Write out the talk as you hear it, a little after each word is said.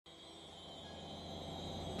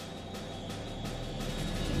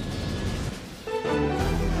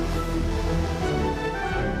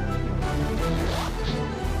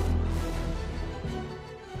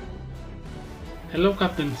Hello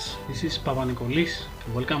captains, this is Papanikolis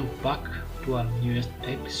and welcome back to our newest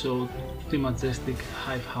episode of the Majestic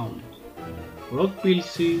HiveHound.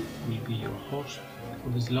 RoguePLC will be your host for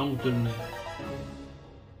this long journey.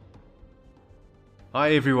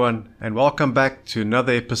 Hi everyone, and welcome back to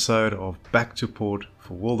another episode of Back to Port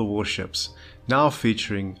for World of Warships, now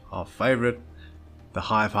featuring our favorite, the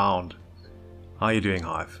HiveHound. How are you doing,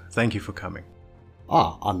 Hive? Thank you for coming.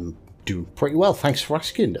 I'm doing pretty well, thanks for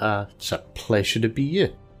asking. It's a pleasure to be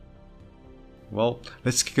here. Well,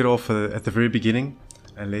 let's kick it off at the very beginning,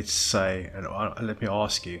 and let's say, and let me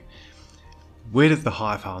ask you, where did the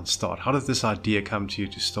HiveHound start? How did this idea come to you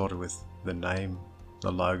to start it with the name,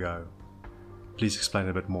 the logo? Please explain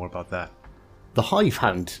a bit more about that. The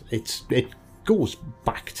HiveHound, it goes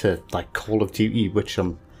back to like Call of Duty, which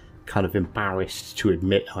I'm kind of embarrassed to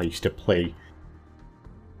admit I used to play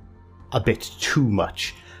a bit too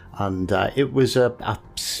much, and it was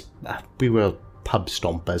we were pub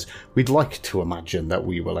stompers. We'd like to imagine that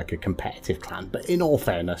we were like a competitive clan, but in all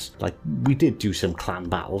fairness, like we did do some clan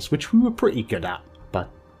battles, which we were pretty good at,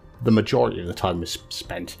 but the majority of the time was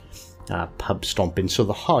spent pub stomping. So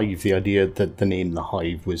the Hive, the idea that the name the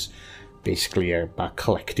Hive was basically a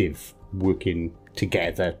collective working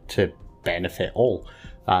together to benefit all.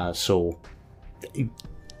 So it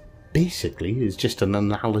basically is just an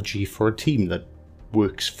analogy for a team that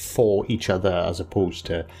works for each other, as opposed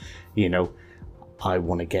to, you know, I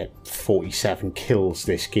want to get 47 kills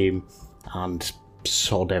this game and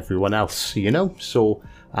sod everyone else, you know. So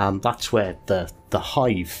that's where the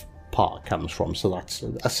Hive part comes from. So that's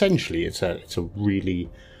essentially it's a really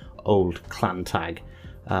old clan tag.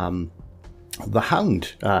 The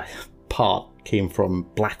Hound part came from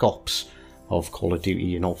Black Ops of Call of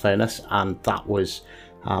Duty, in all fairness, and that was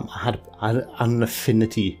I had an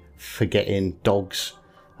affinity for getting dogs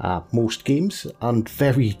most games, and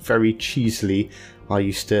very, very cheesily I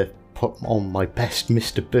used to put on my best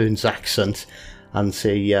Mr. Burns accent and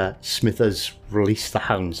say, Smithers, release the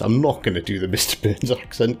hounds. I'm not going to do the Mr. Burns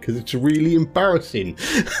accent because it's really embarrassing.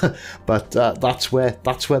 But that's where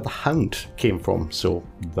the Hound came from. So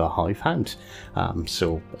the HiveHound.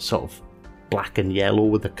 So sort of black and yellow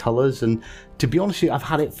with the colours. And to be honest with you, I've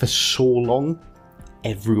had it for so long.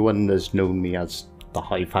 Everyone has known me as the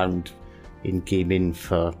HiveHound in gaming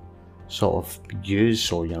for sort of years,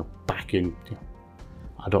 or, you know, back in, you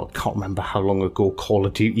know, I can't remember how long ago Call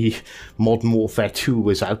of Duty Modern Warfare 2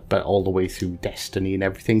 was out, but all the way through Destiny and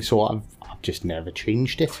everything, so I've just never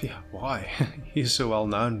changed it. Yeah, why? You're so well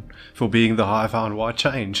known for being the HiveHound, why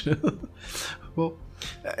change? Well,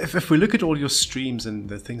 if we look at all your streams and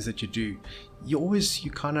the things that you do,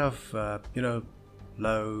 you kind of, you know,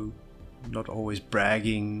 low, not always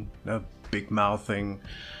bragging, no big mouthing,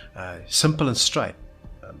 simple and straight.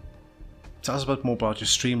 Tell us a bit more about your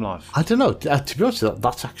stream life. I don't know, to be honest,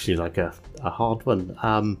 that's actually like a hard one.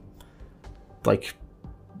 Like,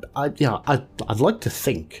 I'd like to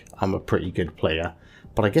think I'm a pretty good player,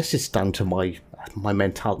 but I guess it's down to my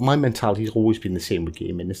mentality. My mentality's always been the same with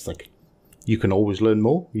gaming. It's like, you can always learn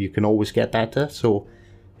more, you can always get better, so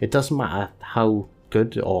it doesn't matter how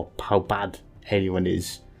good or how bad anyone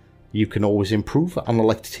is, you can always improve, and I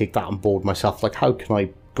like to take that on board myself. Like, how can I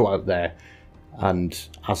go out there and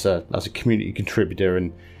as a community contributor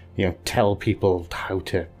and, you know, tell people how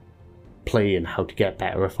to play and how to get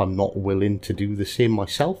better if I'm not willing to do the same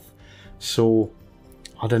myself? So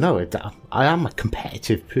I don't know, I am a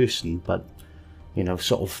competitive person, but, you know,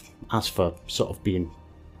 sort of as for sort of being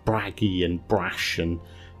braggy and brash and,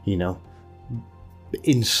 you know,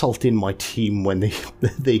 insulting my team when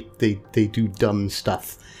they do dumb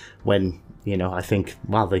stuff, when, you know, I think,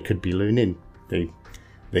 well, they could be learning,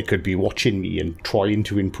 they could be watching me and trying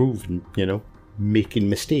to improve and, you know, making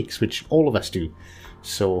mistakes, which all of us do.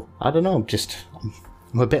 So I don't know,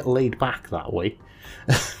 I'm a bit laid back that way.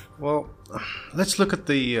 Well, let's look at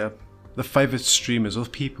the favorite streamers or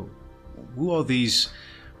people. Who are these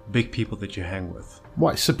big people that you hang with?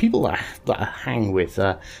 Right, so people that I hang with,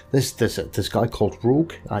 there's a guy called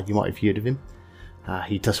Rogue. You might have heard of him.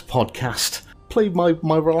 He does a podcast. Play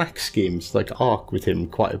my relaxed games like Ark with him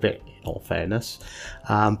quite a bit, in all fairness.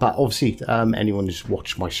 But obviously, anyone who's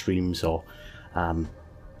watched my streams or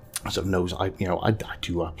sort of knows,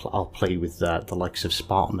 I'll play with the likes of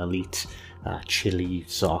Spartan Elite, Chili,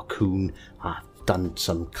 Zarkoon. I've done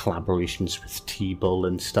some collaborations with T-Bull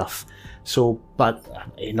and stuff. So, but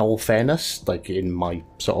in all fairness, like in my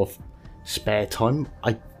sort of spare time,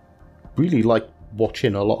 I really like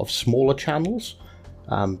watching a lot of smaller channels,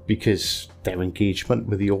 because their engagement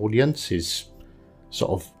with the audience is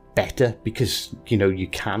sort of better, because, you know, you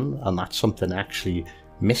can, and that's something I actually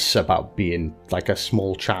miss about being like a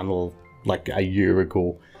small channel like a year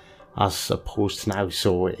ago as opposed to now.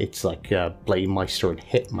 So it's like Blamemeister and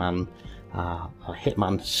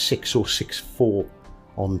Hitman 6064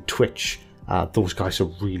 on Twitch. Those guys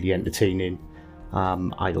are really entertaining.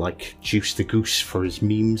 I like Juice the Goose for his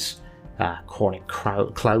memes. Chronic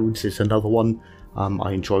Clouds is another one.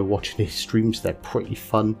 I enjoy watching his streams, they're pretty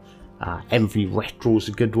fun. Envy Retro's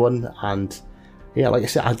a good one, and yeah, like I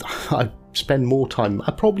said, I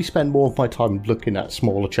probably spend more of my time looking at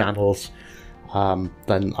smaller channels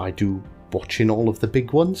than I do watching all of the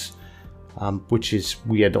big ones, which is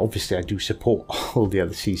weird. Obviously I do support all the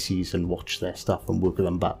other CCs and watch their stuff and work with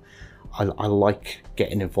them, but I like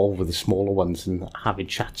getting involved with the smaller ones and having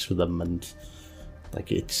chats with them, and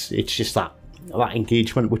like it's just that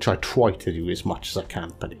engagement which I try to do as much as I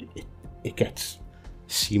can, but it gets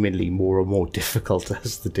seemingly more and more difficult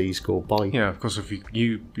as the days go by. Yeah, of course, if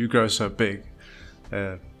you grow so big,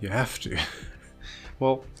 you have to.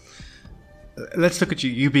 Well, let's look at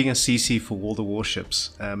you being a CC for all the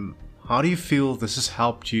Warships. How do you feel this has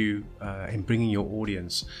helped you in bringing your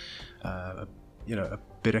audience a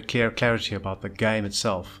bit of clarity about the game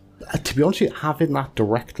itself? To be honest with you, having that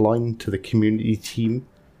direct line to the community team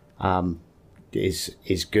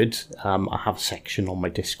is good. I have a section on my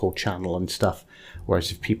Discord channel and stuff,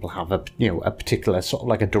 whereas if people have a particular sort of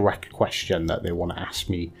like a direct question that they want to ask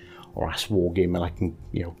me or ask Wargaming, I can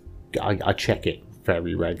I check it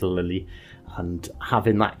very regularly, and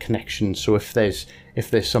having that connection. So if there's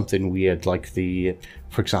something weird, like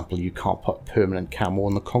for example, you can't put permanent camo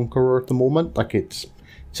on the Conqueror at the moment, like it's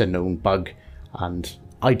a known bug, and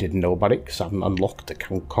I didn't know about it because I haven't unlocked the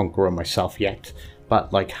Conqueror myself yet.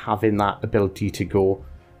 But like having that ability to go,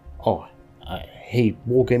 hey,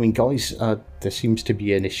 Wargaming guys, there seems to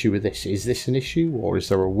be an issue with this. Is this an issue, or is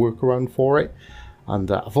there a workaround for it? And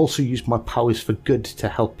I've also used my powers for good to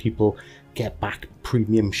help people get back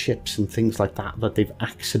premium ships and things like that they've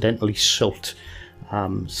accidentally sold.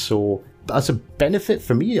 So as a benefit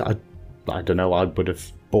for me, I don't know, I would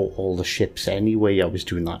have bought all the ships anyway. I was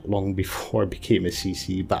doing that long before I became a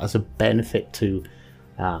CC, but as a benefit to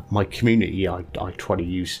my community, I try to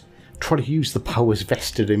use the powers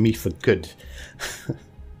vested in me for good.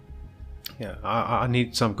 Yeah, I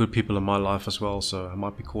need some good people in my life as well, so I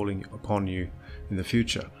might be calling upon you in the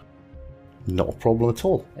future. Not a problem at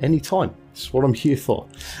all. Anytime. That's what I'm here for.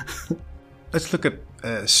 Let's look at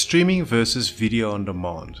streaming versus video on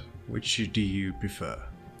demand. Which do you prefer?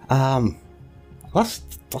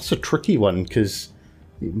 That's a tricky one, because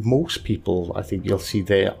most people, I think you'll see,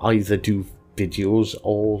 they either do videos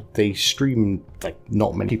or they stream. Like,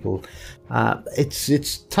 not many people.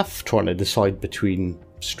 It's tough trying to decide between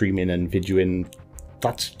streaming and videoing.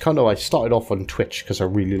 That's kind of, I started off on Twitch because I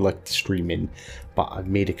really liked streaming, but I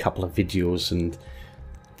made a couple of videos, and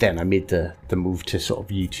then I made the move to sort of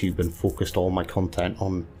YouTube and focused all my content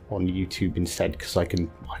on YouTube instead, because I can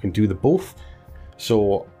do the both.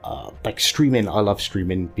 So like streaming, I love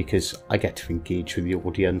streaming because I get to engage with the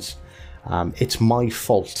audience. It's my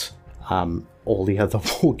fault. All the other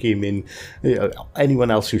wargaming,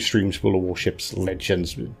 anyone else who streams World of Warships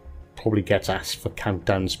Legends probably gets asked for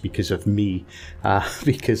countdowns because of me,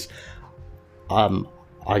 because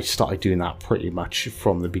I started doing that pretty much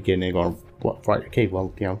from the beginning. On right, okay,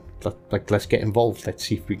 well, let's get involved. Let's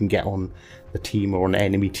see if we can get on the team or on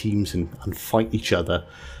enemy teams and fight each other.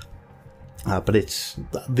 But it's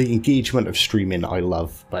the engagement of streaming I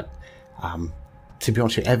love. But to be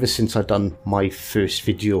honest with you, ever since I've done my first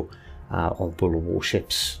video on World of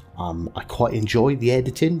Warships, I quite enjoy the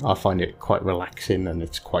editing. I find it quite relaxing, and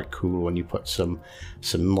it's quite cool when you put some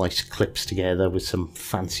nice clips together with some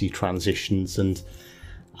fancy transitions, and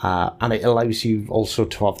it allows you also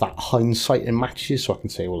to have that hindsight in matches. So I can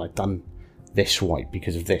say, well, I've done this right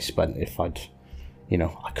because of this, but if I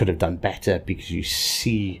could have done better, because you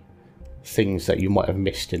see things that you might have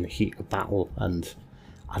missed in the heat of battle, and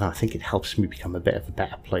I think it helps me become a bit of a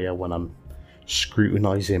better player when I'm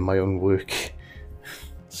scrutinizing my own work.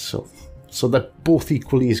 So they're both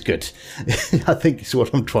equally as good. I think is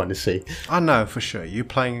what I'm trying to say. I know for sure you're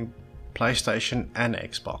playing PlayStation and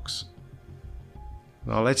Xbox.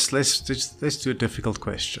 Now let's do a difficult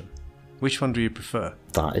question. Which one do you prefer?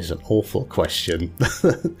 That is an awful question.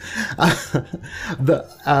 So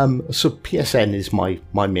PSN is my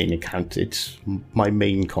main account. It's my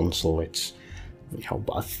main console. It's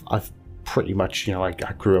I've pretty much I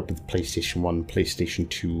grew up with PlayStation 1, PlayStation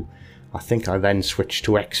 2. I think I then switched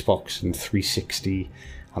to Xbox and 360,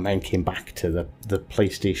 and then came back to the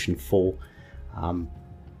PlayStation 4.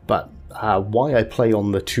 But why I play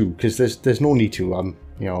on the two? Because there's no need to. I'm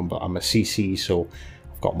a CC, so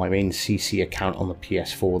I've got my main CC account on the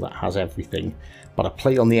PS4 that has everything. but I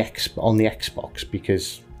play on the Xbox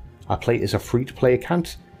because I play it as a free-to-play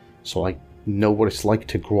account, so I know what it's like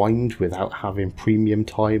to grind without having premium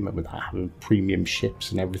time and without having premium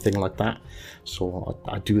ships and everything like that. So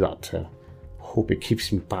I do that to hope it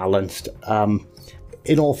keeps me balanced.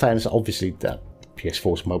 In all fairness, obviously the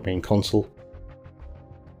PS4 is my main console.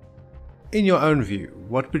 In your own view,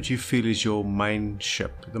 what would you feel is your main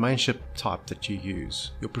ship, the main ship type that you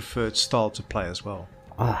use, your preferred style to play as well?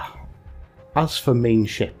 As for main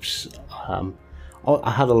ships,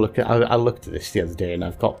 I had a look at. I looked at this the other day, and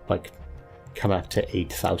I've got like come up to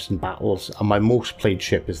 8,000 battles, and my most played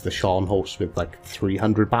ship is the Scharnhorst with like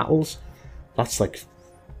 300 battles. That's like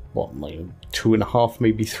what, like 2.5,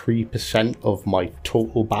 maybe 3% of my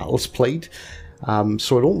total battles played.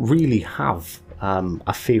 So I don't really have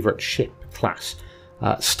a favourite ship class.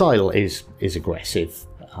 Style is aggressive.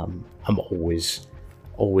 I'm always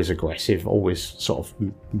aggressive, always sort of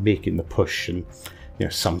making the push, and you know,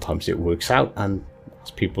 sometimes it works out, and as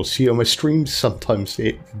people see on my streams, sometimes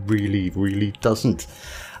it really doesn't.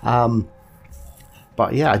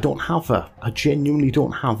 But yeah, I genuinely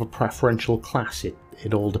don't have a preferential class.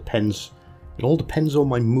 It all depends. It all depends on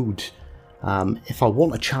my mood. If I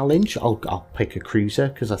want a challenge, I'll pick a cruiser,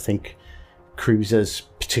 because I think cruisers,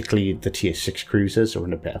 particularly the tier 6 cruisers, are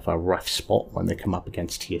in a bit of a rough spot when they come up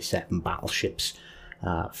against tier 7 battleships,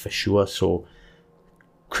 for sure. So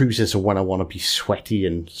cruisers are when I want to be sweaty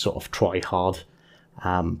and sort of try hard.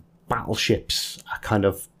 Battleships are kind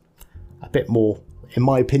of a bit more, in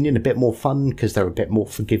my opinion, a bit more fun, because they're a bit more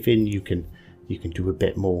forgiving. You can do a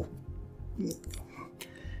bit more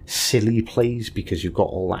silly plays because you've got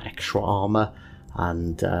all that extra armor,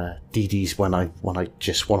 and DD's when I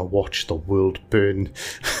just want to watch the world burn.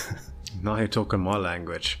 Now you're talking my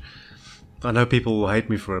language. I know people will hate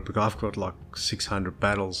me for it, but I've got like 600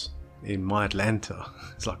 battles in my Atlanta.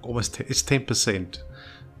 It's like it's 10%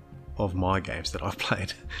 of my games that I've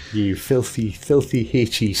played. You filthy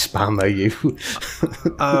HE spammer, you.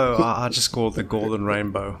 Oh, I just call it the golden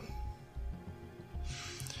rainbow.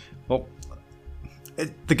 Well,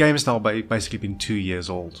 the game has now basically been 2 years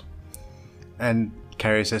old, and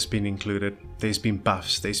carriers has been included. There's been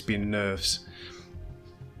buffs, there's been nerfs.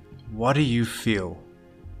 What do you feel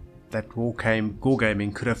that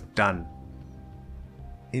Wargaming could have done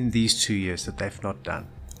in these 2 years that they've not done?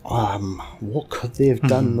 What could they have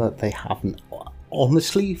done that they haven't?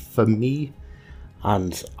 Honestly, for me,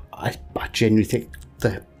 and I genuinely think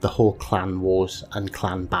the whole clan wars and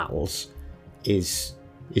clan battles is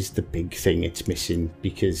the big thing it's missing,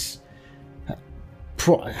 because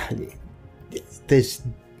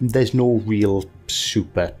there's no real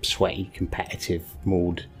super sweaty competitive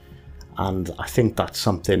mode, and I think that's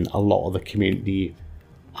something a lot of the community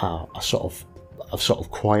are sort of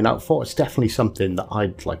crying out for. It's definitely something that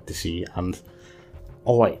I'd like to see, and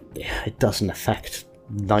alright, it doesn't affect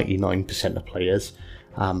 99% of players,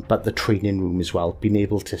 but the training room as well, being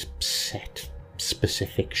able to set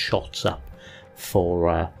specific shots up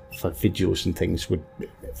for videos and things would,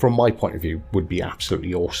 from my point of view, would be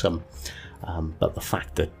absolutely awesome. But the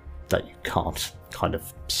fact that you can't kind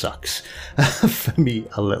of sucks for me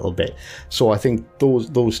a little bit. So I think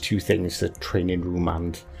those two things, the training room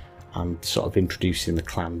and sort of introducing the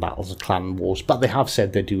clan battles and clan wars, but they have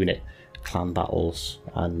said they're doing it. Clan battles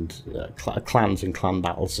and clans and clan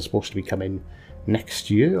battles are supposed to be coming next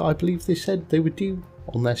year, I believe they said they would do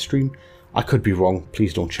on their stream. I could be wrong,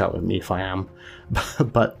 please don't shout at me if I am,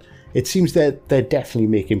 but it seems they're definitely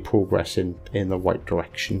making progress in the right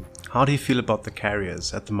direction. How do you feel about the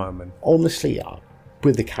carriers at the moment? Honestly,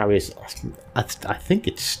 with the carriers, I think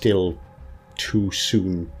it's still too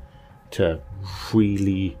soon to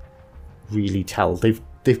really tell. They've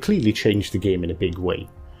clearly changed the game in a big way.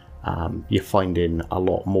 You're finding a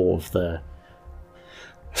lot more of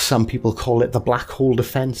some people call it the black hole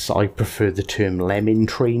defense. I prefer the term lemon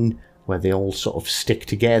train, where they all sort of stick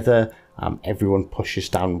together. Everyone pushes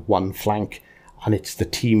down one flank, and it's the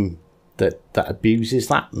team that abuses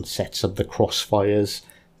that and sets up the crossfires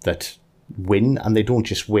that win. And they don't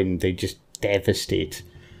just win, they just devastate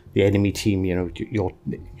the enemy team. You know,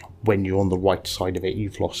 when you're on the right side of it,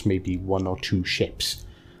 you've lost maybe 1 or 2 ships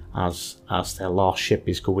as their last ship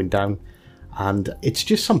is going down. And it's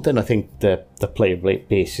just something I think the player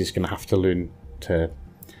base is going to have to learn to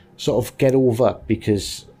sort of get over,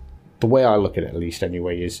 because the way I look at it, at least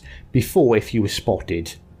anyway, is before, if you were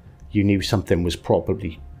spotted, you knew something was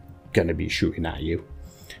probably going to be shooting at you.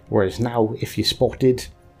 Whereas now, if you're spotted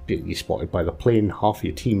by the plane, half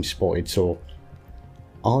your team's spotted, so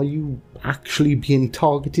are you actually being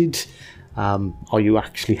targeted? Are you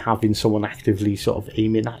actually having someone actively sort of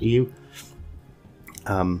aiming at you?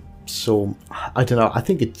 So I don't know. I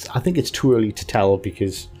think it's too early to tell,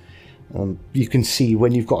 because you can see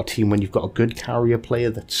when you've got a team, when you've got a good carrier player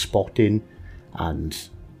that's spotting, and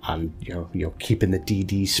you're keeping the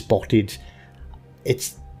DD spotted.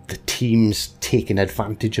 It's the teams taking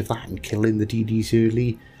advantage of that and killing the DDs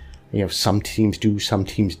early. Some teams do, some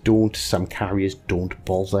teams don't. Some carriers don't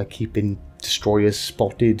bother keeping destroyers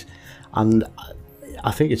spotted, and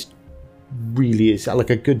I think it's really is like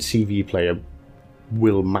a good CV player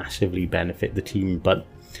will massively benefit the team, but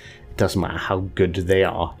it doesn't matter how good they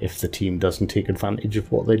are if the team doesn't take advantage of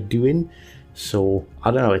what they're doing. So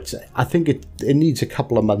I don't know. I think it needs a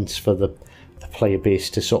couple of months for the player base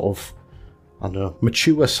to sort of, I don't know,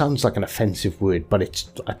 mature sounds like an offensive word, but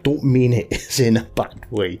I don't mean it as in a bad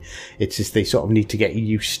way. It's just they sort of need to get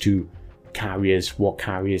used to carriers, what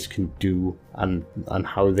carriers can do, and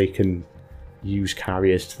how they can use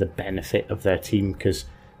carriers to the benefit of their team, because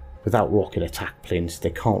without rocket attack planes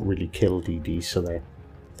they can't really kill DDs, so they're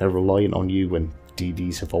reliant on you, and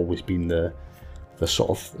DDs have always been the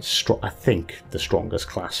sort of I think the strongest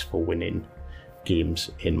class for winning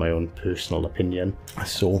games, in my own personal opinion.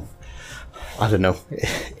 So I don't know.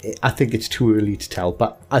 I think it's too early to tell,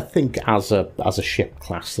 but I think as a ship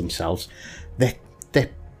class themselves, they're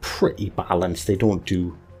pretty balanced. They don't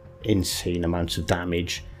do insane amounts of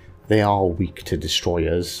damage. They are weak to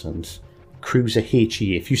destroyers and cruiser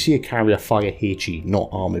HE. If you see a carrier fire HE, not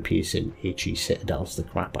armor piercing, HE citadels the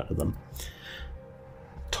crap out of them.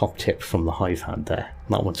 Top tip from the HiveHound there.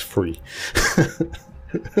 That one's free.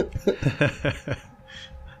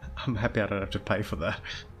 I'm happy I don't have to pay for that.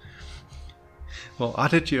 Well, I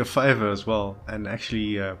did you a favor as well, and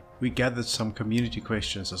actually we gathered some community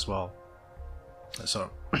questions as well. So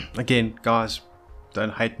again, guys,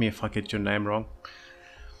 don't hate me if I get your name wrong.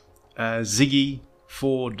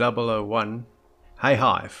 Ziggy4001. Hey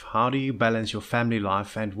Hive, how do you balance your family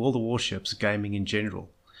life and World of Warships gaming in general?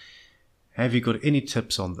 Have you got any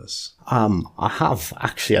tips on this? I have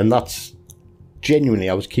actually, and that's genuinely,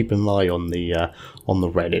 I was keeping an eye on the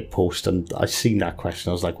Reddit post, and I seen that question.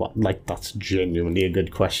 I was like, "What? Like, that's genuinely a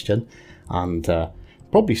good question," and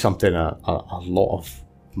probably something a lot of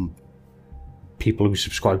people who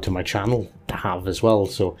subscribe to my channel have as well.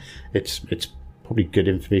 So it's probably good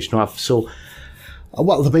information to have. So,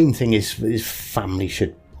 well, the main thing is family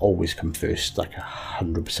should always come first, like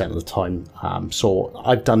 100% of the time. So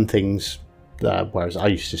I've done things. Whereas I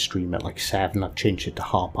used to stream at like 7, I've changed it to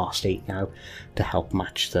 8:30 now to help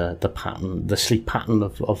match the pattern, the sleep pattern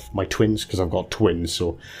of my twins, because I've got twins.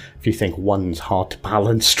 So if you think one's hard to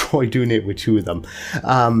balance, try doing it with 2 of them.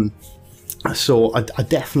 So I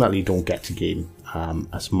definitely don't get to game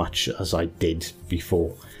as much as I did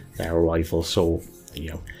before their arrival. So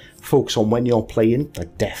focus on when you're playing.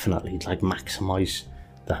 Like definitely maximize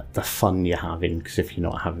the fun you're having, because if you're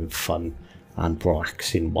not having fun and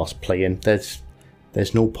relaxing whilst playing, there's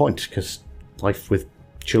no point, because life with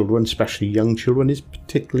children, especially young children, is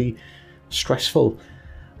particularly stressful.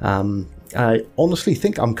 I honestly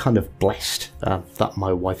think I'm kind of blessed that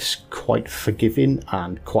my wife's quite forgiving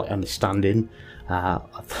and quite understanding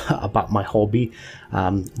about my hobby.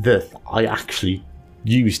 I actually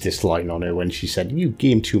used this line on her when she said, "You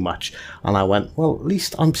game too much," and I went, well, at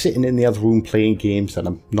least I'm sitting in the other room playing games and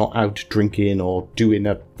I'm not out drinking or doing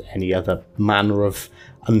any other manner of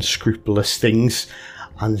unscrupulous things.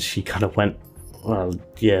 And she kind of went, well,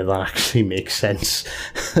 yeah, that actually makes sense.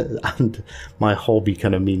 And my hobby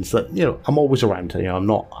kind of means that I'm always around. I'm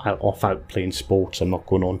not out playing sports. I'm not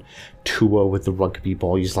going on tour with the rugby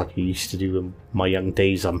boys like I used to do in my young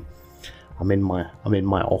days. I'm in my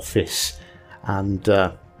office. And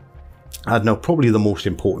I don't know, probably the most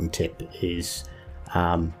important tip is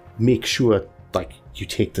make sure you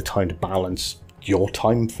take the time to balance your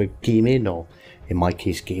time for gaming, or in my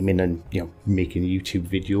case gaming and making YouTube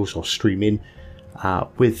videos or streaming,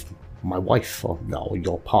 with my wife or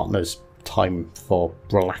your partner's time for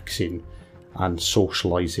relaxing and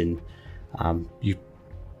socializing. You've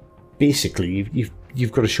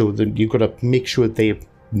got to show them, you've got to make sure they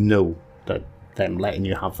know that them letting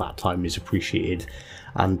you have that time is appreciated,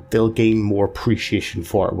 and they'll gain more appreciation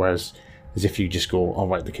for it. Whereas as if you just go, all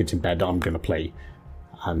right, the kid's in bed, I'm going to play,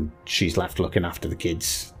 and she's left looking after the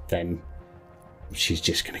kids, then she's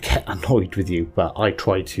just going to get annoyed with you. But I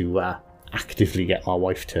try to actively get my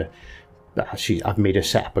wife to, I've made her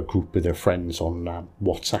set up a group with her friends on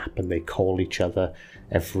WhatsApp, and they call each other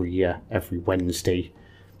every Wednesday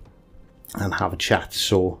and have a chat,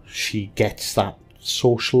 so she gets that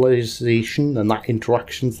socialization and that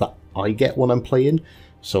interactions that I get when I'm playing.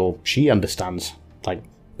 So she understands,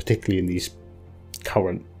 particularly in these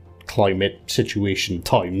current climate situation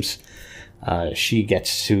times, she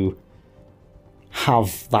gets to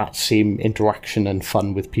have that same interaction and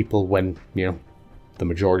fun with people when, you know, the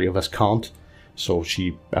majority of us can't. So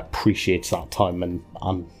she appreciates that time and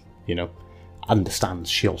you know, understands.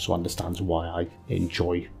 She also understands why I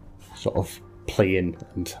enjoy sort of playing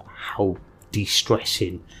and how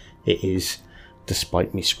de-stressing it is,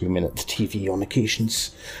 despite me screaming at the TV on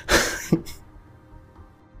occasions.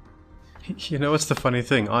 You know what's the funny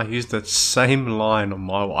thing? I use that same line on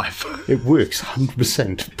my wife. It works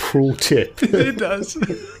 100%. Pro tip. It does.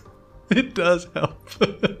 It does help.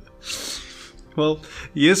 Well,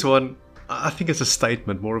 here's one. I think it's a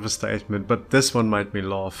statement, more of a statement, but this one made me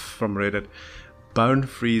laugh from Reddit. Bone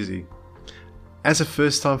Freezy. As a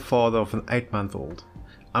first-time father of an 8-month-old,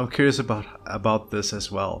 I'm curious about this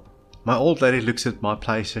as well. My old lady looks at my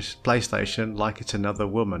PlayStation like it's another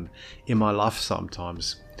woman in my life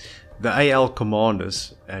sometimes. The AL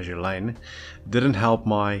commanders, Azure Lane, didn't help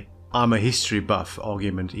my I'm a history buff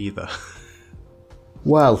argument either.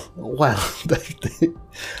 Well,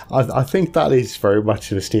 I think that is very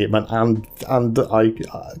much of a statement, and I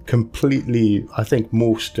completely, I think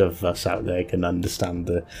most of us out there can understand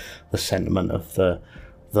the sentiment of the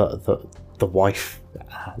wife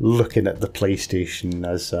looking at the PlayStation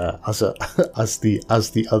as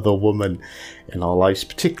the other woman in our lives,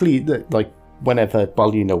 particularly like whenever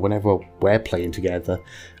we're playing together.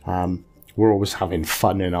 We're always having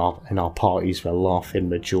fun in our parties. We're laughing,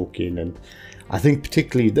 we're joking, and I think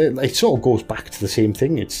particularly it sort of goes back to the same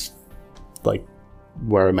thing. It's like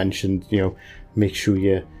where I mentioned, you know, make sure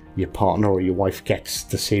your partner or your wife gets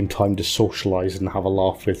the same time to socialise and have a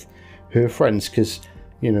laugh with her friends, because,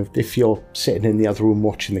 you know, if you're sitting in the other room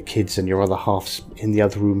watching the kids and your other half's in the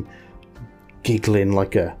other room giggling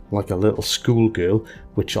like a little schoolgirl,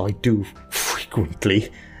 which I do frequently,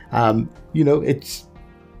 you know, it's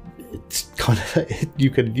kind of, you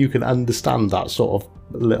can understand that sort of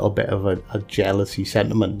little bit of a jealousy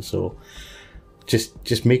sentiment. So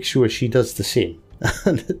just make sure she does the same,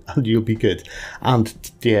 and you'll be good. And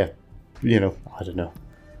yeah, you know, I don't know,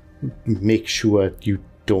 make sure you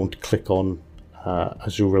don't click on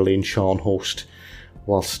Azura Lane Sean host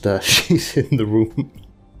whilst she's in the room.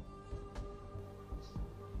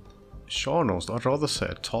 Sean host? I'd rather say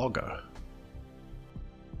a Targo.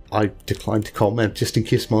 I declined to comment just in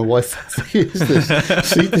case my wife hears this.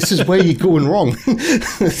 See, this is where you're going wrong.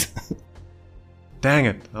 Dang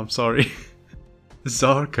it, I'm sorry.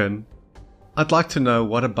 Zarkan. I'd like to know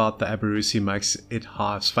what about the Aberrusi makes it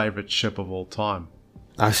Hive's favourite ship of all time.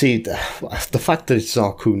 I see, the fact that it's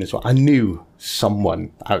Zarkoon as well. I knew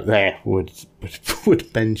someone out there would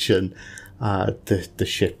mention the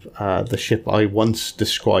ship I once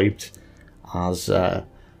described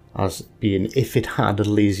as being, if it had a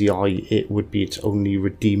lazy eye, it would be its only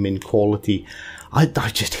redeeming quality. I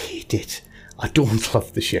just hate it. I don't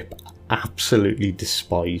love the ship. I absolutely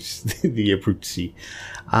despise the Abruzzi.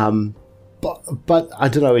 But I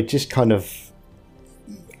don't know, it just kind of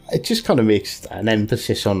makes an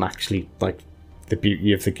emphasis on actually like the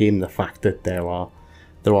beauty of the game, the fact that there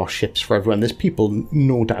are ships for everyone. There's people,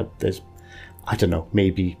 no doubt, I don't know,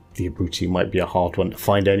 maybe the Abruzzi might be a hard one to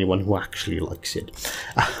find anyone who actually likes it.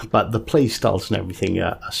 But the play styles and everything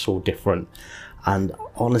are so different. And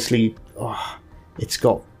honestly, it's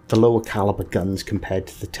got the lower caliber guns compared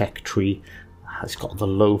to the tech tree. It's got the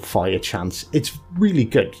low fire chance. It's really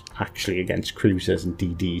good, actually, against cruisers and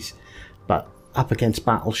DDs. But up against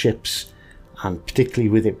battleships, and particularly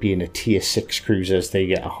with it being a tier 6 cruisers, they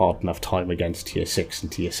get a hard enough time against tier 6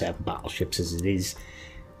 and tier 7 battleships as it is.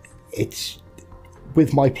 It's,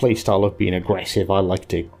 with my playstyle of being aggressive, I like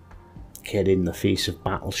to get in the face of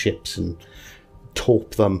battleships and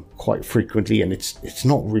torp them quite frequently, and it's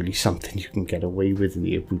not really something you can get away with in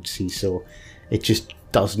the Abruzzi, so it just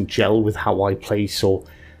doesn't gel with how I play, so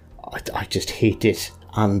I just hate it,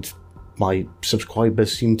 and my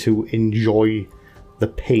subscribers seem to enjoy the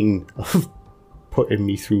pain of putting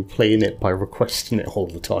me through playing it by requesting it all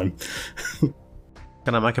the time.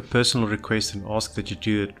 Can I make a personal request and ask that you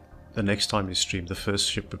do it the next time you stream the first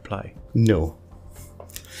ship we play? No.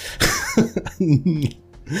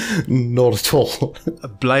 Not at all.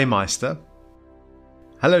 Blaymeister.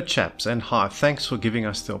 Hello chaps and hi, thanks for giving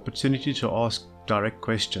us the opportunity to ask direct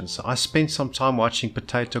questions. I spent some time watching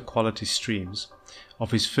Potato Quality streams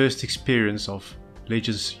of his first experience of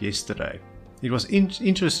Legends yesterday. It was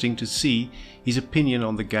interesting to see his opinion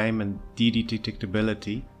on the game and DD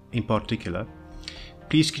detectability in particular.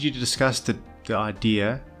 Please could you discuss the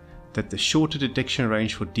idea that the shorter detection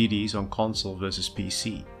range for DDs on console versus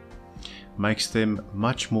PC makes them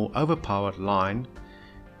much more overpowered line,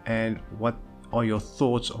 and what are your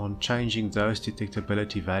thoughts on changing those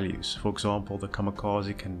detectability values? For example, the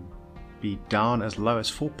kamikaze can be down as low as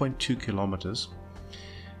 4.2 kilometers.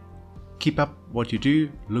 Keep up what you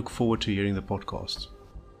do. Look forward to hearing the podcast.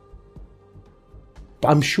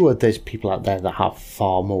 I'm sure there's people out there that have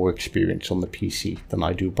far more experience on the PC than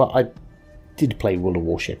I do, but I did play World of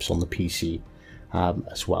Warships on the PC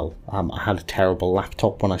as well. I had a terrible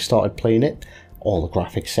laptop when I started playing it, all the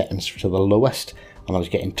graphics settings to the lowest, and I was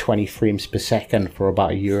getting 20 frames per second for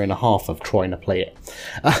about a year and a half of trying to play it.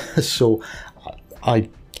 So I've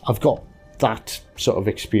got that sort of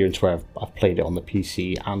experience where I've played it on the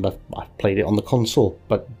PC and I've played it on the console,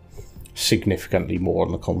 but significantly more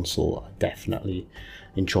on the console. I definitely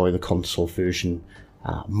enjoy the console version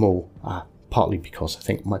more, partly because I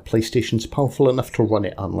think my PlayStation's powerful enough to run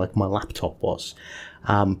it, unlike my laptop was.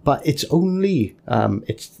 But it's only,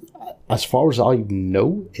 as far as I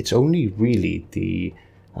know, it's only really the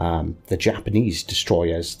Japanese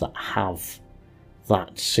destroyers that have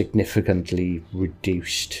that significantly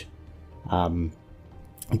reduced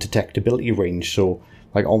detectability range. So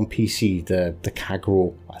like on PC, the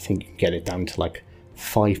Kagero, I think you can get it down to like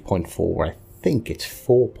 5.4, I think it's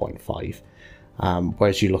 4.5.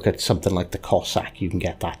 Whereas you look at something like the Cossack, you can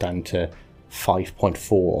get that down to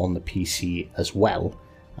 5.4 on the PC as well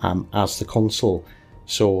as the console.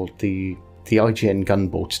 So the IGN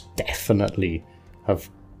gunboats definitely have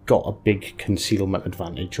got a big concealment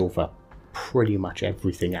advantage over pretty much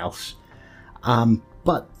everything else.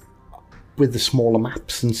 But with the smaller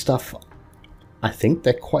maps and stuff, I think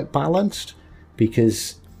they're quite balanced,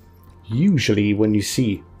 because usually when you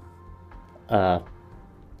see a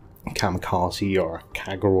kamikaze or a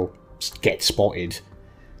Kagero get spotted,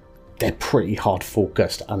 they're pretty hard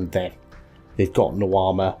focused and they've got no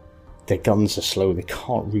armour, their guns are slow, they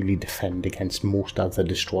can't really defend against most other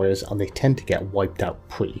destroyers, and they tend to get wiped out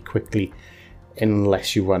pretty quickly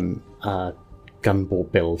unless you run a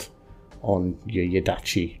gunboat build on your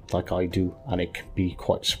Yadachi like I do, and it can be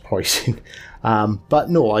quite surprising.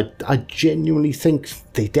 But no, I genuinely think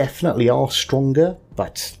they definitely are stronger,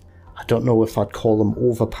 but I don't know if I'd call them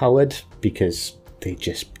overpowered, because they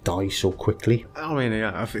just die so quickly. I mean,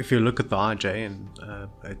 yeah, if you look at the RJ, and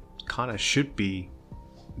it kind of should be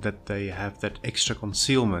that they have that extra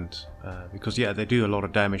concealment, because yeah, they do a lot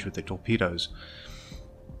of damage with their torpedoes.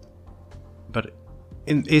 But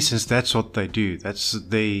in essence, that's what they do. That's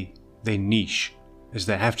their niche, is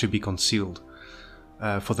they have to be concealed.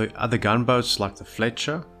 For the other gunboats like the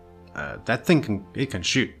Fletcher, that thing can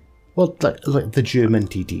shoot. Well, like the German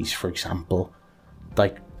DDs, for example,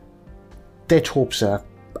 like their torps are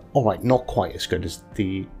alright, not quite as good as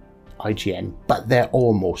the IGN, but they're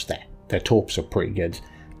almost there. Their torps are pretty good,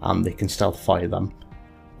 and they can stealth fire them,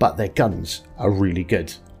 but their guns are really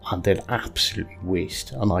good, and they'd absolutely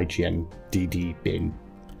waste an IGN DD being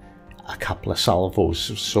a couple of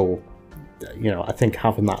salvos. So, you know, I think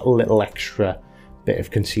having that little extra bit of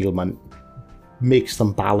concealment makes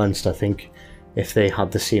them balanced. I think if they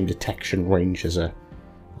had the same detection range as a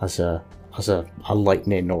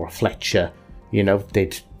Lightning or a Fletcher, you know,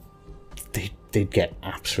 they'd get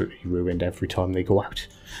absolutely ruined every time they go out.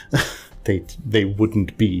 they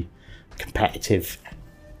wouldn't be competitive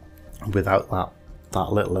without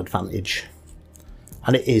that little advantage.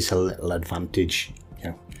 And it is a little advantage,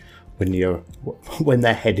 you know, when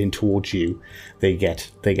they're heading towards you, they get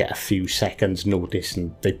a few seconds notice,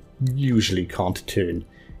 and they usually can't turn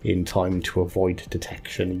in time to avoid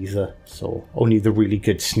detection either. So only the really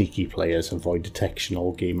good sneaky players avoid detection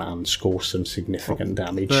all game and score some significant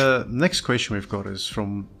damage. The next question we've got is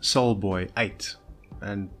from Soulboy8,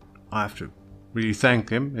 and I have to really thank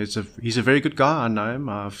him. He's a very good guy. I know him.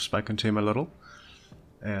 I've spoken to him a little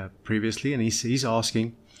previously, and he's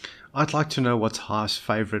asking, I'd like to know what's Hive's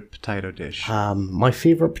favourite potato dish. My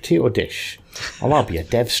favourite potato dish? Well, that'll be a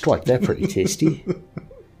Dev Strike. They're pretty tasty.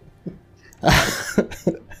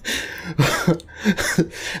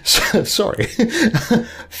 Sorry.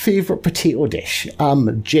 Favourite potato dish?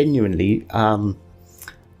 Genuinely, I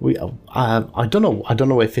don't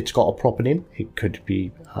know if it's got a proper name. It could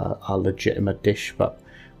be a legitimate dish, but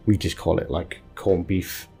we just call it like corned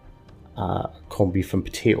beef and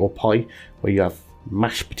potato pie, where you have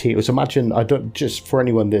mashed potatoes. Imagine, just for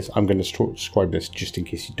anyone I'm going to describe this just in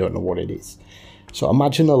case you don't know what it is. So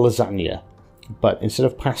imagine a lasagna, but instead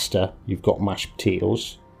of pasta, you've got mashed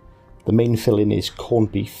potatoes. The main filling is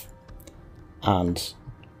corned beef, and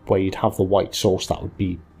where you'd have the white sauce, that would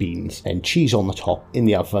be beans, and cheese on the top in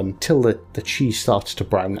the oven till the cheese starts to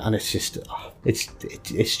brown, and it's just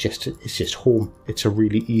home. It's a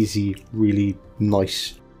really easy, really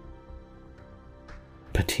nice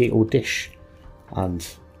potato dish, and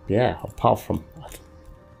yeah, apart from,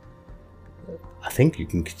 I think you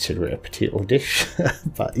can consider it a potato dish.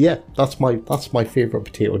 But yeah, that's my favourite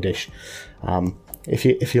potato dish.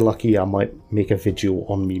 If you're lucky, I might make a video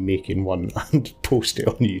on me making one and post it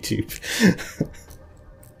on YouTube.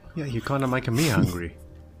 Yeah, you're kind of making me hungry.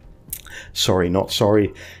 Sorry, not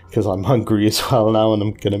sorry, because I'm hungry as well now, and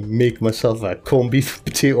I'm gonna make myself a corned beef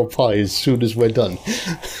potato pie as soon as we're done.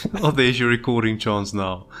 Oh, there's your recording chance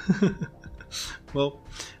now. Well,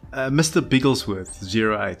 Mr. Bigglesworth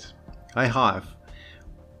 08. Hey Hive,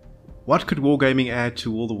 what could wargaming add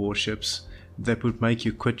to all the warships that would make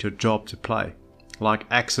you quit your job to play? Like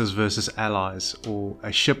Axis versus Allies, or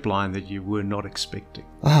a ship line that you were not expecting?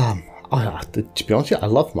 To be honest, I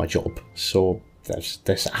love my job, so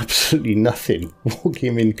there's absolutely nothing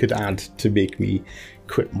wargaming could add to make me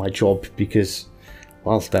quit my job, because,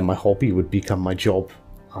 well, then my hobby would become my job,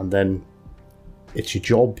 and then it's your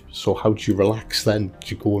job, so how do you relax then?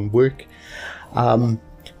 Do you go and work?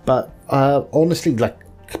 But honestly, like,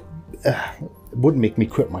 it wouldn't make me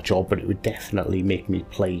quit my job, but it would definitely make me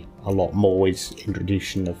play a lot more. Is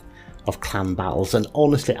introduction of clan battles, and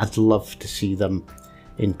honestly, I'd love to see them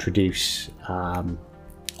introduce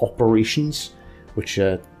operations, which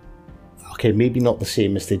are, okay, maybe not the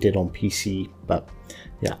same as they did on PC, but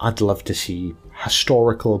yeah, I'd love to see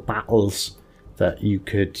historical battles that you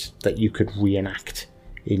could reenact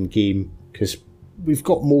in game, because we've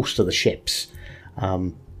got most of the ships,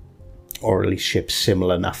 or at least ships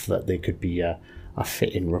similar enough that they could be a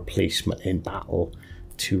fitting replacement in battle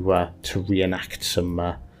to reenact some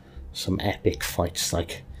epic fights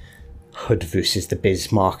like Hood versus the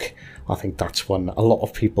Bismarck. I think that's one a lot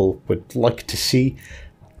of people would like to see.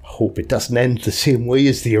 Hope it doesn't end the same way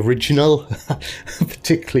as the original,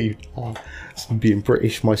 particularly being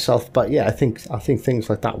British myself. But yeah, I think things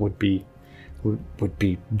like that would be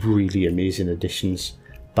really amazing additions.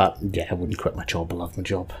 But yeah, I wouldn't quit my job. I love my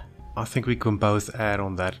job. I think we can both add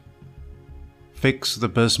on that. Fix the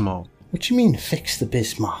Bismarck. What do you mean, fix the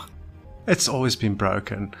Bismarck? It's always been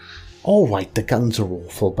broken. All right, the guns are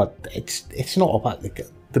awful, but it's not about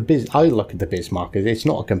I look at the Bismarck as it's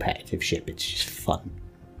not a competitive ship. It's just fun.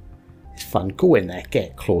 It's fun. Go in there,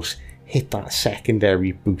 get close, hit that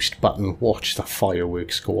secondary boost button, watch the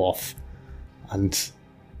fireworks go off, and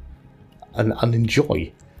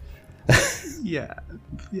enjoy. Yeah,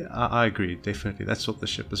 I agree. Definitely, that's what the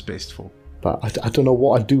ship is best for. But I don't know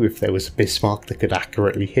what I'd do if there was a Bismarck that could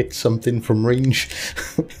accurately hit something from range.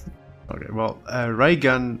 Okay, well,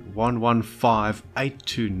 Raygun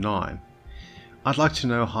 115829. I'd like to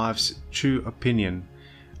know Hive's true opinion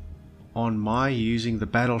on my using the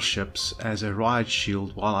battleships as a riot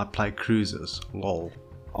shield while I play cruisers. Lol.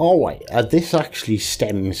 Alright, this actually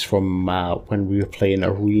stems from when we were playing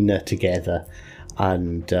Arena together,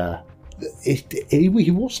 and he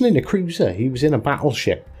wasn't in a cruiser, he was in a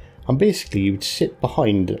battleship, and basically you would sit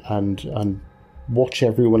behind and watch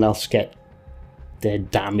everyone else get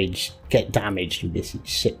damaged, and basically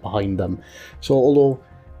sit behind them. So although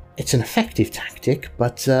it's an effective tactic,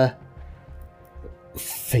 but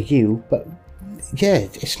for you, but yeah,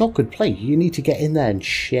 it's not good play. You need to get in there and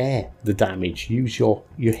share the damage. Use your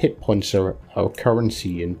hit points are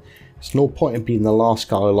currency, and there's no point in being the last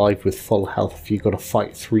guy alive with full health if you've got to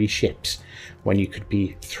fight 3 ships when you could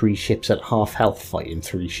be 3 ships at half health fighting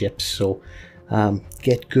 3 ships. So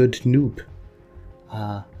get good, noob.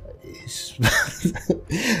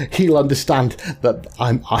 He'll understand that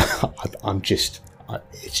I'm just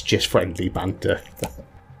it's just friendly banter.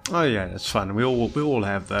 Oh yeah, that's fun. We all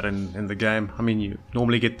have that in the game. I mean, you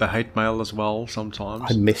normally get the hate mail as well sometimes.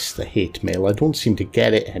 I miss the hate mail. I don't seem to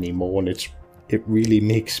get it anymore, and it really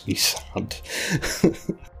makes me sad.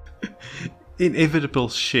 Inevitable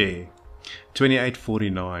Share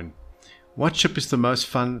 2849. What ship is the most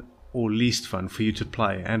fun or least fun for you to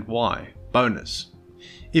play, and why? Bonus.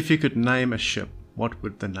 If you could name a ship, what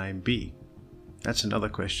would the name be? That's another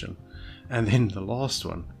question. And then the last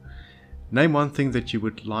one. Name one thing that you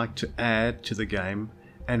would like to add to the game,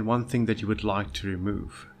 and one thing that you would like to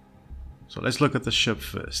remove. So let's look at the ship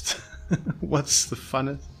first. What's the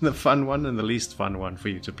fun one and the least fun one for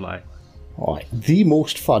you to play? Alright, the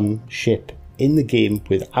most fun ship in the game,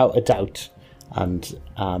 without a doubt, and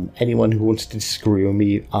anyone who wants to disagree with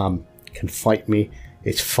me can fight me,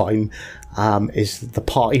 it's fine, is the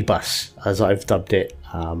party bus, as I've dubbed it,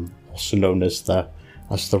 also known as the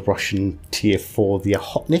Russian Tier 4, the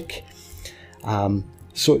Ochotnik.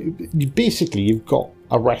 So basically you've got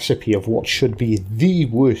a recipe of what should be the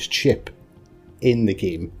worst ship in the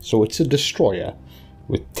game. So it's a destroyer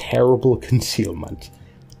with terrible concealment,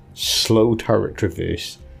 slow turret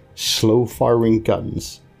traverse, slow firing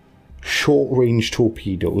guns, short-range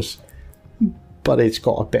torpedoes, but it's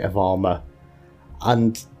got a bit of armor,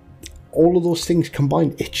 and all of those things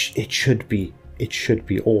combined, it should be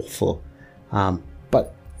awful.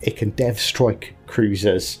 But it can dev strike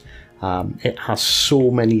cruisers. It has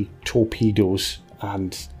so many torpedoes,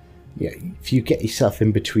 and yeah, if you get yourself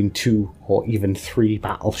in between 2 or even 3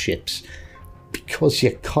 battleships, because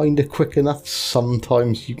you're kind of quick enough,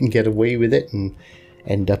 sometimes you can get away with it and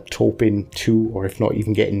end up torping 2, or if not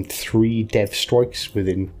even getting 3 dev strikes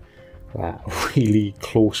within really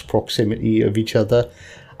close proximity of each other.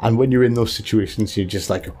 And when you're in those situations, you're just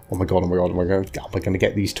like, oh my god, am I going to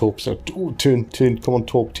get these torps? So, oh, turn, come on,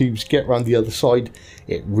 torp tubes, get around the other side.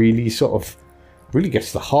 It really really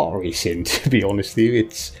gets the heart racing, to be honest with you.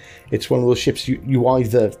 It's one of those ships you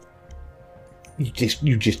either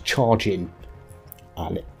you just charge in,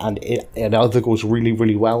 and it either goes really,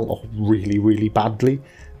 really well or really, really badly.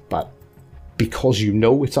 But because you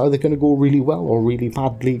know it's either going to go really well or really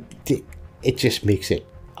badly, it just makes it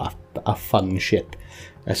a fun ship.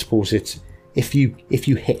 I suppose it's if you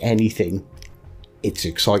hit anything, it's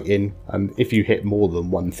exciting, and if you hit more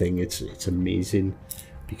than one thing, it's amazing,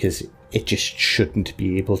 because it just shouldn't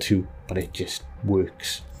be able to, but it just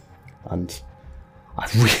works, and I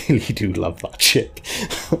really do love that ship.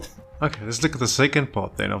 Okay, let's look at the second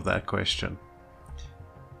part then of that question.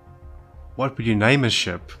 What would you name a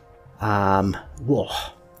ship? Whoa.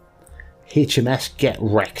 HMS Get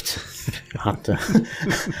Wrecked. And,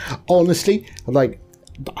 honestly, like,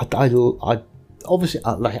 I obviously,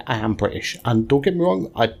 like, I am British, and don't get me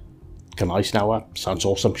wrong, Eisenhower sounds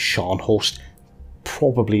awesome. Scharnhorst,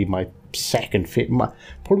 probably my second favorite,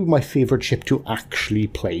 probably my favorite ship to actually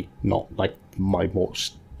play, not like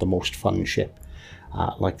the most fun ship,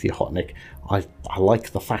 like the Ochotnik. I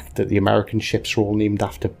like the fact that the American ships are all named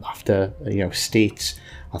after states.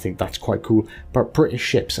 I think that's quite cool. But British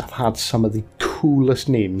ships have had some of the coolest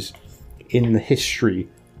names in the history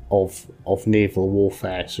of naval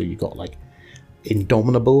warfare. So you got like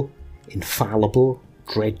Indomitable, Infallible,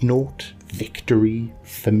 Dreadnought, Victory,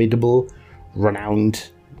 Formidable,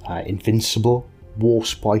 Renowned, Invincible,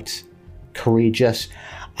 Warspite, Courageous,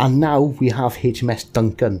 and now we have HMS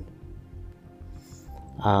Duncan.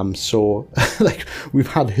 So like, we've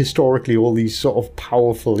had historically all these sort of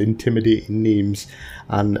powerful, intimidating names,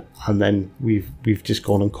 and then we've just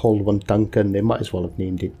gone and called one Duncan. They might as well have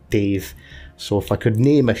named it Dave. So if I could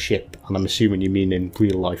name a ship, and I'm assuming you mean in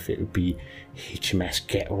real life, it would be HMS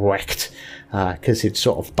Get Wrecked, because it's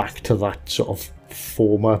sort of back to that sort of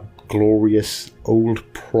former glorious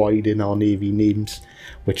old pride in our navy names,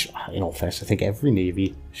 which, in all fairness, I think every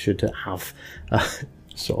navy should have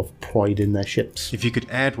sort of pride in their ships. If you could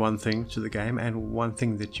add one thing to the game and one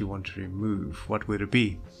thing that you want to remove, what would it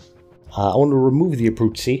be? I want to remove the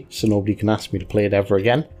Abruzzi, so nobody can ask me to play it ever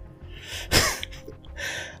again.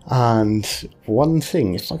 And one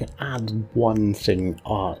thing, if I could add one thing,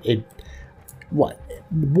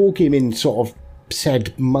 Wargaming sort of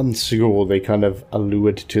said months ago, they kind of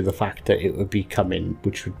allured to the fact that it would be coming,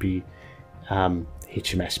 which would be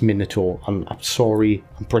HMS Minotaur. I'm sorry,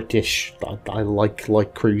 I'm British, I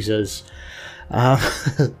like cruisers.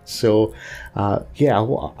 So yeah,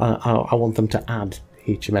 I want them to add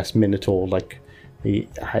HMS Minotaur. Like,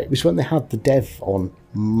 it was when they had the dev on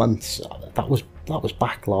months, that was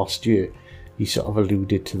back last year. He sort of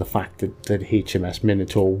alluded to the fact that HMS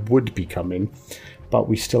Minotaur would be coming, but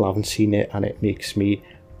we still haven't seen it, and it makes me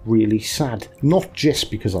really sad. Not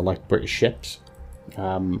just because I like British ships,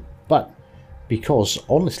 but because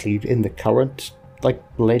honestly, in the current like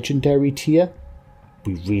legendary tier,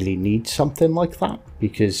 we really need something like that,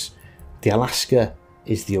 because the Alaska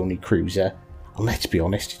is the only cruiser, and let's be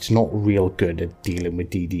honest, it's not real good at dealing with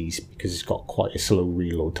DDs because it's got quite a slow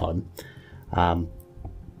reload time.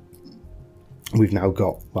 We've now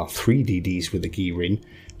got, well, 3 DDs with the gear in,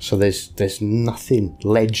 so there's nothing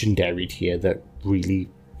legendary here that really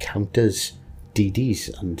counters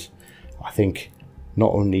DDs, and I think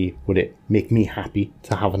not only would it make me happy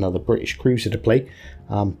to have another British cruiser to play,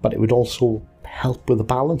 but it would also help with the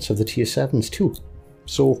balance of the tier 7s too.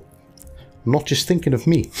 So I'm not just thinking of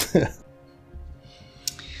me.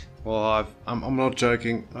 Well, I'm not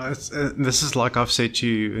joking. This is like I've said to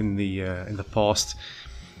you in the past.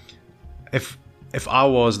 If I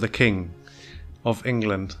was the king of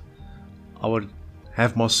England, I would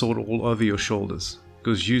have my sword all over your shoulders,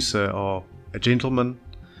 because you, sir, are a gentleman,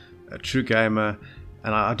 a true gamer,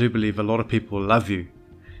 and I do believe a lot of people love you,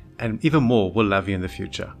 and even more will love you in the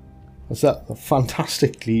future. That's that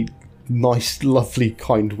fantastically nice, lovely,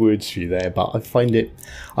 kind words for you there, but I find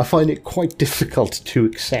it quite difficult to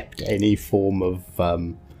accept any form of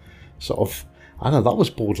sort of, I know that was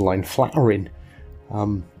borderline flattering.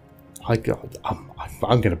 I'm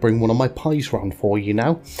going to bring one of my pies round for you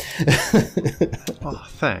now. Oh,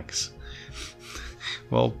 thanks.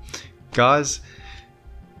 Well, guys,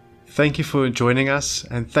 thank you for joining us,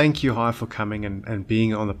 and thank you, Hive, for coming and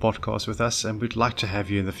being on the podcast with us, and we'd like to have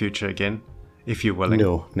you in the future again, if you're willing.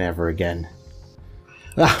 No, never again.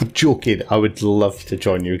 I'm joking. I would love to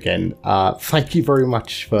join you again. Thank you very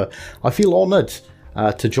much I feel honoured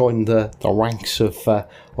to join the ranks of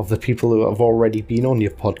the people who have already been on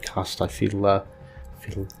your podcast. I feel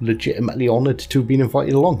legitimately honoured to have been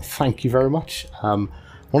invited along. Thank you very much. I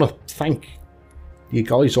want to thank you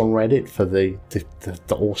guys on Reddit for the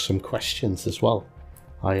awesome questions as well.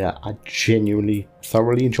 I genuinely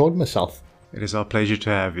thoroughly enjoyed myself. It is our pleasure to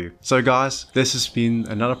have you. So guys, this has been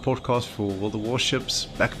another podcast for World of Warships.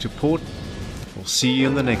 Back to port. We'll see you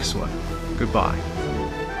in the next one. Goodbye.